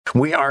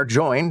We are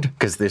joined,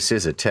 because this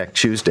is a Tech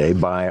Tuesday,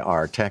 by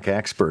our tech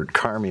expert,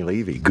 Carmi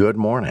Levy. Good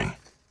morning.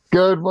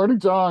 Good morning,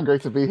 John.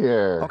 Great to be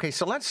here. Okay,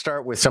 so let's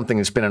start with something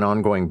that's been an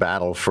ongoing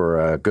battle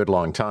for a good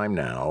long time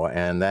now,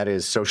 and that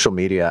is social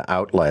media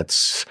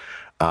outlets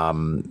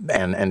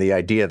and the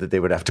idea that they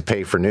would have to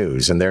pay for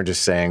news. And they're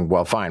just saying,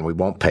 well, fine, we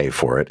won't pay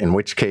for it. In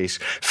which case,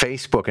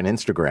 Facebook and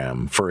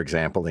Instagram, for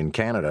example, in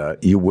Canada,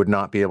 you would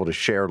not be able to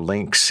share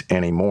links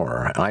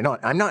anymore.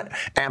 I'm not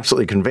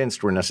absolutely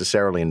convinced we're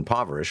necessarily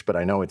impoverished, but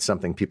I know it's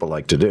something people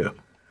like to do.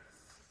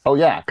 Oh,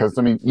 yeah, because,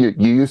 I mean, you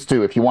used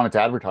to, if you wanted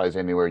to advertise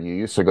anywhere, you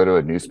used to go to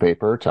a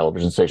newspaper,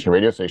 television station,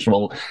 radio station.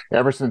 Well,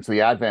 ever since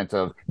the advent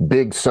of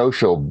big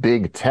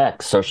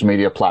tech, social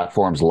media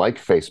platforms like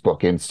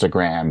Facebook,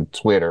 Instagram,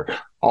 Twitter,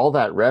 all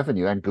that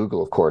revenue, and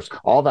Google, of course,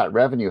 all that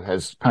revenue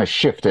has kind of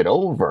shifted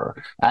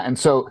over. And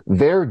so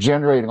they're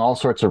generating all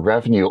sorts of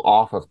revenue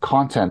off of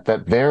content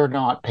that they're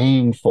not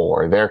paying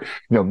for.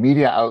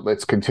 Media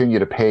outlets continue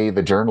to pay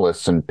the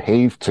journalists and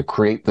pay to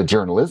create the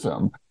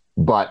journalism.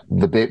 But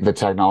the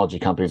technology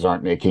companies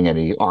aren't making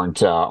any,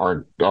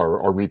 are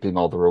reaping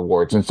all the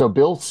rewards. And so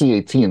Bill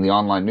C-18, the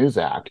Online News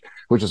Act,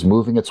 which is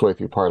moving its way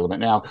through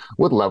Parliament now,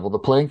 would level the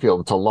playing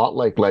field. It's a lot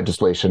like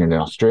legislation in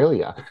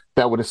Australia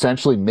that would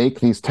essentially make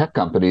these tech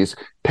companies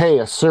pay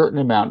a certain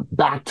amount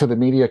back to the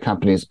media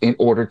companies in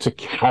order to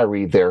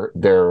carry their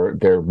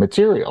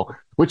material.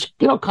 Which,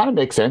 kind of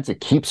makes sense. It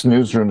keeps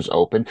newsrooms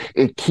open.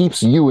 It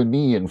keeps you and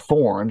me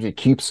informed. It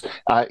keeps,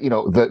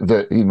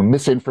 the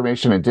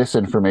misinformation and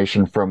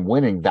disinformation from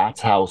winning. That's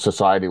how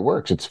society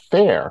works. It's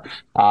fair.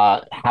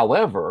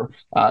 However,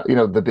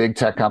 the big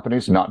tech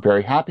companies not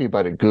very happy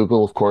about it.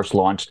 Google, of course,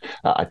 launched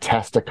a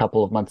test a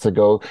couple of months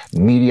ago.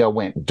 Media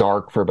went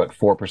dark for about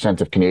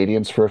 4% of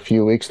Canadians for a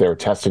few weeks. They were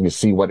testing to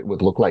see what it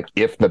would look like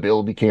if the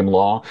bill became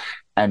law.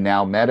 And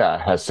now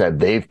Meta has said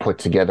they've put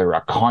together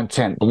a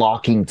content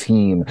blocking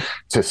team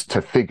to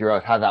figure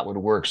out how that would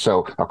work.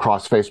 So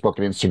across Facebook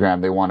and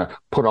Instagram, they want to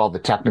put all the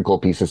technical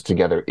pieces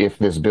together. If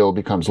this bill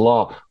becomes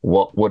law,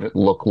 what would it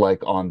look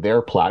like on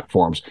their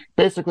platforms?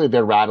 Basically,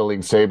 they're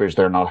rattling sabers.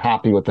 They're not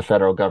happy with the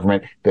federal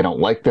government. They don't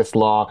like this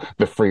law.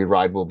 The free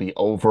ride will be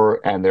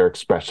over, and they're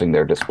expressing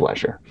their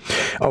displeasure.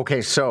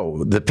 Okay,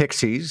 so the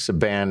Pixies, a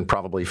band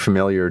probably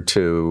familiar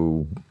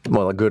to,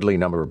 a goodly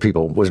number of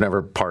people, was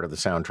never part of the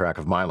soundtrack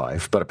of my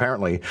life. But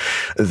apparently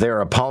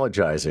they're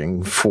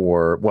apologizing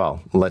for,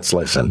 let's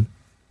listen.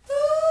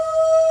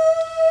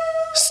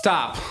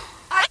 Stop.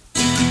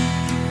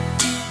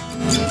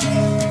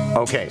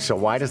 Okay, so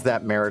why does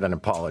that merit an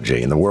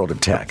apology in the world of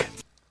tech?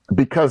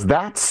 Because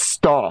that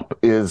stop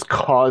is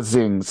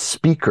causing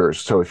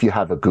speakers. So if you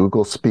have a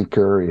Google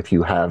speaker, if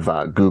you have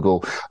a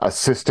Google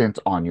Assistant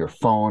on your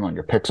phone, on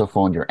your Pixel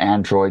phone, your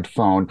Android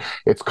phone,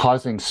 it's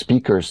causing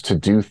speakers to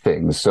do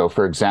things. So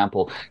for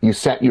example, you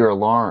set your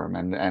alarm,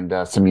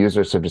 and some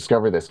users have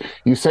discovered this.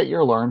 You set your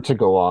alarm to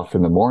go off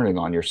in the morning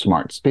on your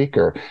smart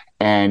speaker,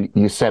 and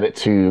you set it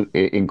to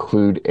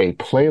include a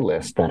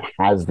playlist that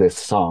has this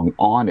song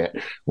on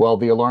it. Well,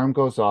 the alarm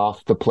goes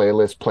off, the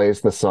playlist plays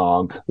the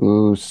song,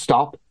 ooh,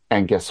 stop.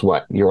 And guess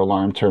what? Your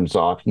alarm turns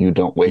off. You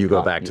don't wake up. You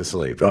go back to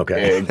sleep.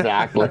 Okay.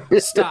 Exactly.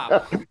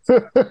 Stop.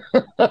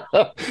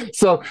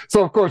 So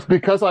of course,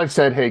 because I've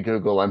said, hey,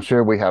 Google, I'm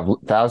sure we have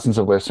thousands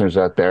of listeners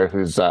out there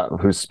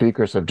whose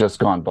speakers have just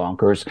gone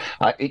bonkers.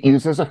 It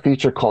uses a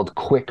feature called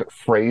quick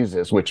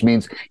phrases, which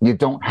means you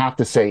don't have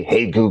to say,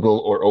 hey, Google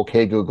or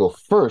okay, Google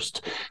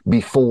first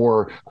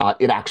before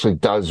it actually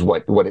does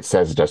what it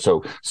says it does.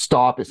 So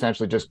stop,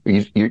 essentially just,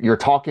 you're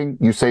talking,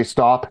 you say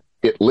stop,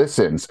 it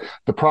listens.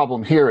 The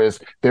problem here is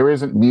there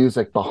isn't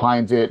music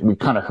behind it. We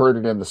kind of heard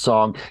it in the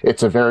song.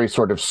 It's a very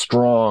sort of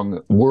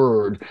strong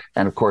word.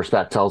 And of course,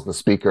 that tells the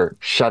speaker,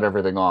 shut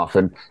everything off.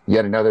 And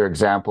yet another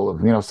example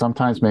of,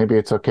 sometimes maybe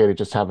it's okay to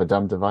just have a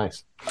dumb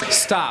device.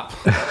 Stop.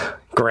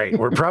 Great.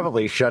 We're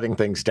probably shutting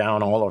things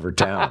down all over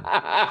town.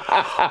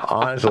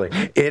 Honestly,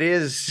 it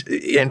is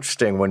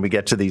interesting when we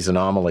get to these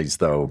anomalies,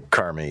 though,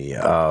 Carmi,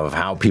 of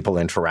how people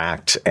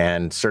interact.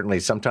 And certainly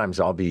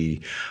sometimes I'll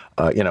be,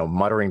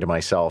 muttering to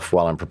myself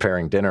while I'm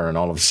preparing dinner, and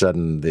all of a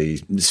sudden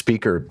the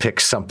speaker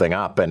picks something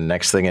up, and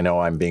next thing you know,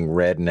 I'm being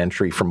read an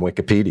entry from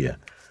Wikipedia.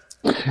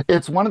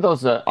 It's one of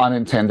those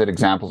unintended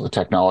examples of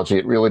technology.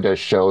 It really does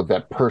show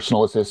that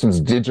personal assistants,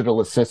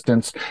 digital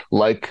assistants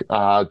like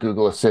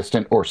Google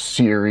Assistant or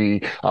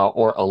Siri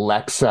or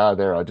Alexa,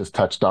 there I just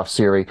touched off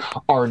Siri,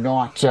 are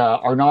not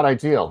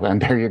ideal.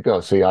 And there you go.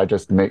 See, I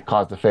just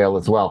caused a fail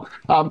as well.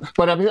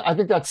 But I mean, I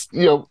think that's,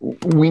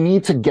 we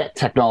need to get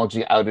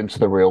technology out into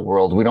the real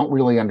world. We don't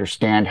really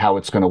understand how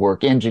it's going to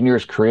work.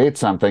 Engineers create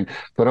something,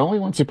 but only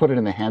once you put it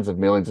in the hands of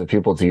millions of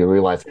people do you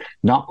realize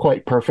not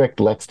quite perfect.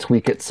 Let's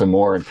tweak it some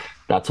more. And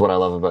that's what I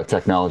love about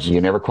technology.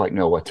 You never quite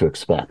know what to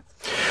expect.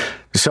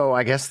 So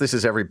I guess this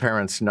is every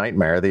parent's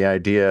nightmare, the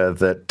idea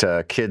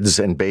that kids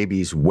and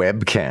babies'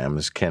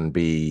 webcams can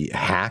be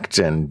hacked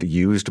and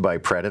used by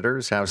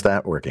predators. How's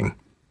that working?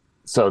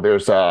 So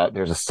there's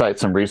a site,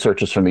 some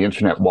researchers from the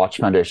Internet Watch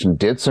Foundation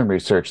did some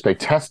research. They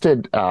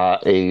tested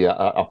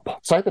a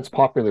site that's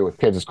popular with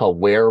kids. It's called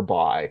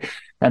Whereby.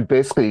 And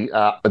basically,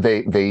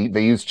 they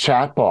use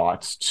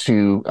chatbots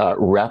to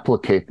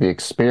replicate the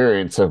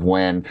experience of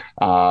when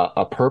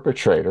a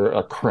perpetrator,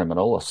 a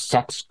criminal, a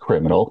sex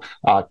criminal,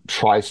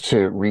 tries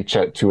to reach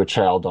out to a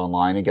child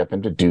online and get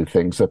them to do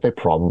things that they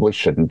probably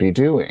shouldn't be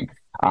doing.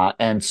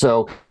 And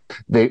so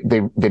they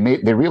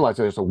realize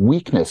there's a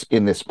weakness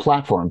in this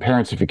platform.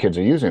 Parents, if your kids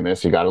are using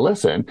this, you got to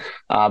listen.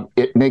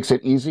 It makes it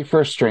easy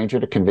for a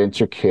stranger to convince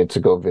your kid to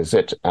go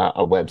visit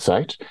a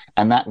website,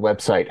 and that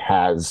website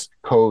has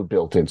code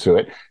built into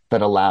it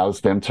that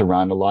allows them to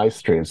run a live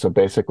stream. So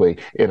basically,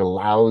 it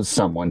allows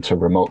someone to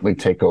remotely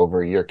take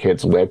over your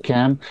kid's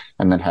webcam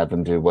and then have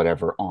them do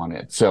whatever on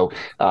it. So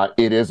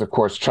it is, of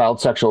course,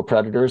 child sexual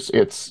predators.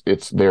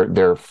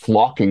 They're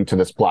flocking to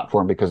this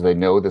platform because they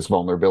know this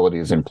vulnerability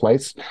is in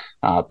place.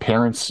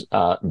 Parents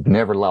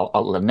never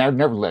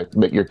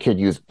let your kid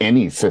use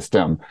any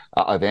system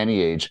of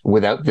any age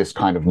without this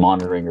kind of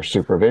monitoring or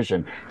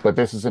supervision. But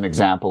this is an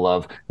example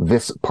of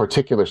this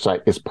particular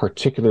site is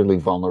particularly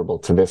vulnerable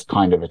to this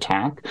kind of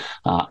attack.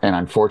 And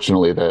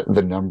unfortunately,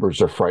 the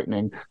numbers are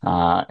frightening.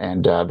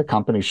 And the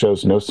company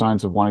shows no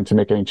signs of wanting to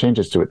make any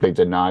changes to it. They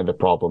deny the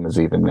problem is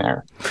even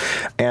there.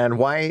 And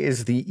why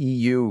is the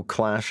EU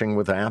clashing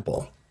with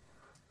Apple?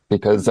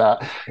 Because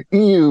the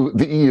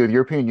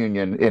European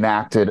Union,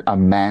 enacted a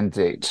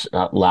mandate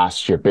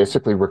last year,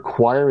 basically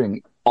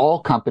requiring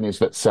all companies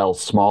that sell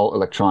small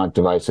electronic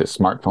devices,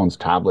 smartphones,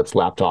 tablets,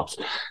 laptops,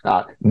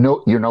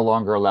 you're no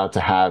longer allowed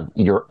to have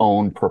your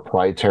own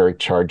proprietary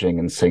charging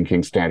and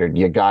syncing standard.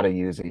 You got to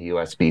use a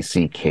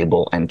USB-C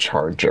cable and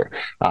charger.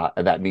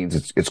 That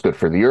means it's good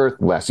for the earth,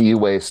 less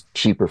e-waste,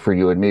 cheaper for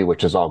you and me,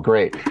 which is all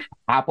great.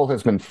 Apple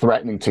has been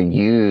threatening to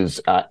use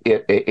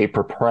a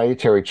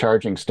proprietary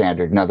charging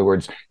standard. In other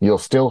words, you'll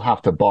still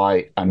have to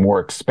buy a more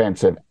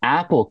expensive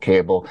Apple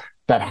cable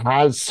that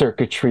has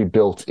circuitry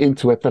built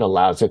into it that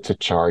allows it to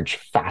charge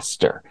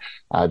faster.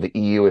 The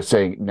EU is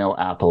saying, no,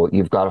 Apple,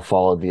 you've got to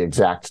follow the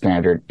exact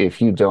standard.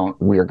 If you don't,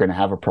 we're going to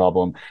have a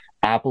problem.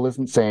 Apple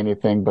isn't saying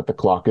anything, but the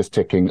clock is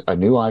ticking. A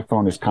new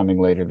iPhone is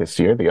coming later this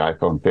year, the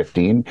iPhone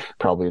 15,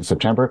 probably in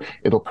September.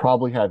 It'll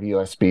probably have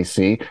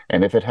USB-C.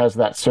 And if it has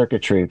that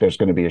circuitry, there's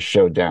going to be a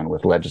showdown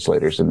with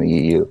legislators in the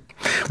EU.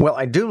 Well,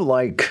 I do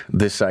like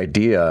this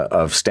idea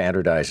of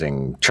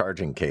standardizing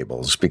charging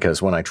cables,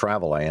 because when I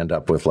travel, I end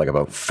up with like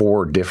about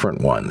 4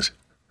 different ones.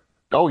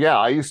 Oh,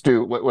 yeah.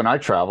 When I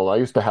travel, I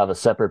used to have a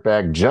separate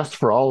bag just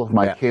for all of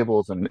my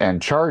cables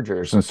and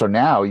chargers. And so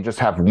now you just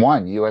have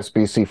one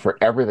USB-C for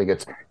everything.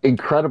 It's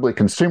incredibly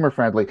consumer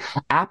friendly.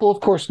 Apple, of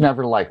course,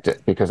 never liked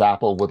it because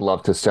Apple would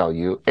love to sell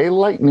you a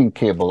lightning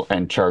cable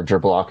and charger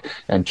block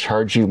and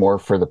charge you more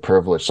for the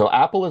privilege. So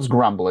Apple is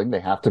grumbling. They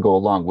have to go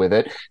along with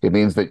it. It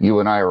means that you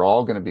and I are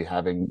all going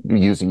to be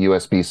using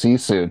USB-C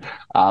soon.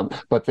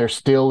 But they're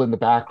still in the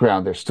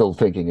background. They're still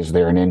thinking, is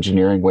there an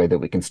engineering way that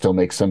we can still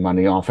make some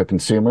money off of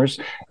consumers?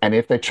 And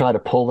if they try to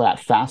pull that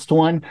fast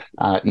one,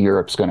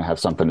 Europe's going to have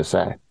something to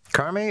say.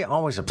 Carmi,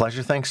 always a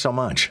pleasure. Thanks so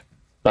much.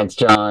 Thanks,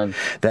 John.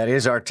 That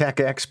is our tech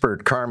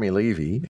expert, Carmi Levy.